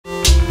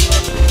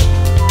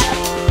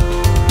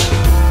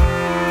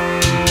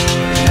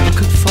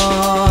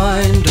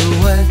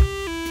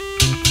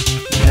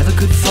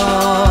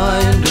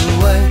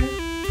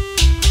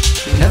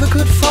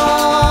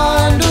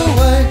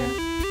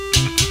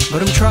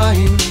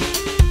trying,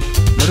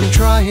 but I'm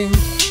trying.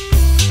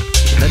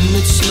 Letting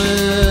it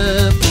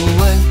slip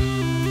away,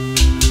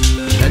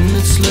 letting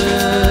it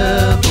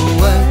slip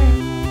away,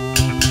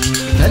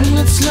 letting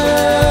it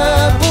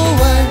slip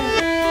away.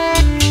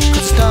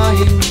 'Cause it's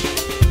dying,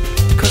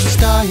 'cause it's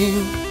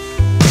dying.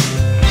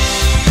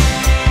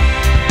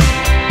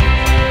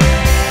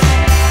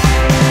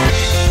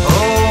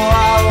 Oh,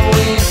 how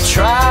we've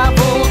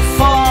traveled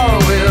far,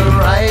 we're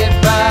right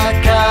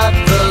back at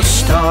the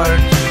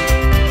start.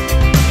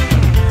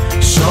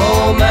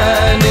 So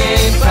many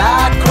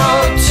back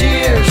road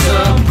tears,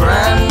 a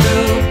brand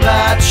new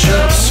batch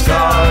of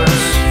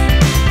scars.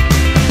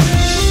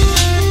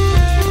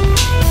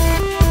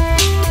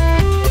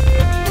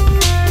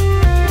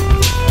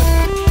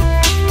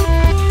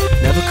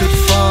 Never could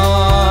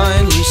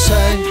finally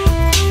say,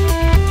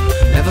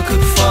 never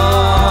could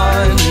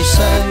finally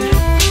say,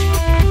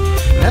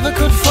 never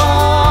could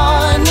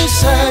finally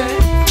say.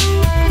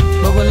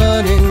 But we're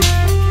learning,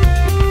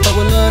 but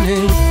we're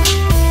learning.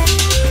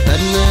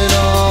 Letting it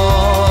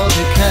all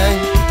decay,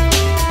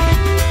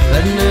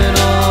 letting it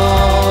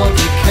all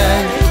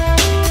decay,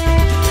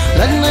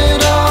 letting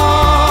it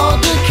all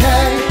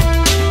decay.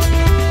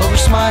 But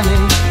we're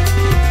smiling,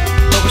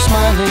 but we're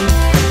smiling.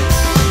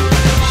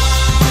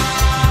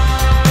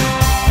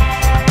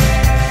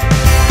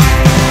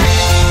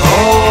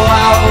 Oh,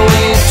 how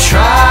we've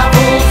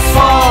traveled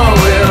far,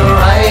 we're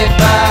right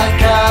back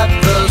at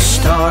the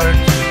start.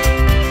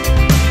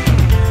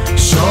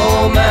 So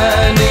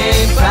many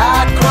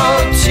back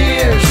road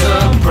tears, a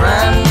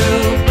brand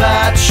new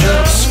batch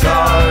of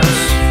scars.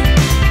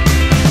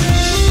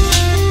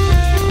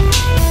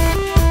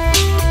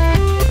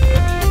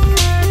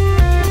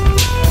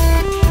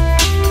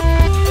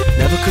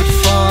 Never could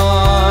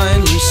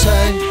finally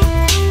say,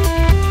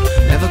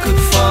 never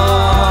could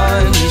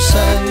finally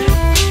say,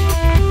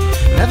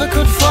 never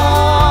could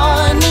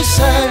finally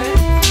say.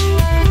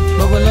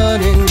 But we're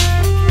learning,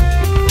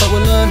 but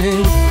we're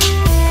learning.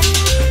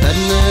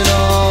 Letting it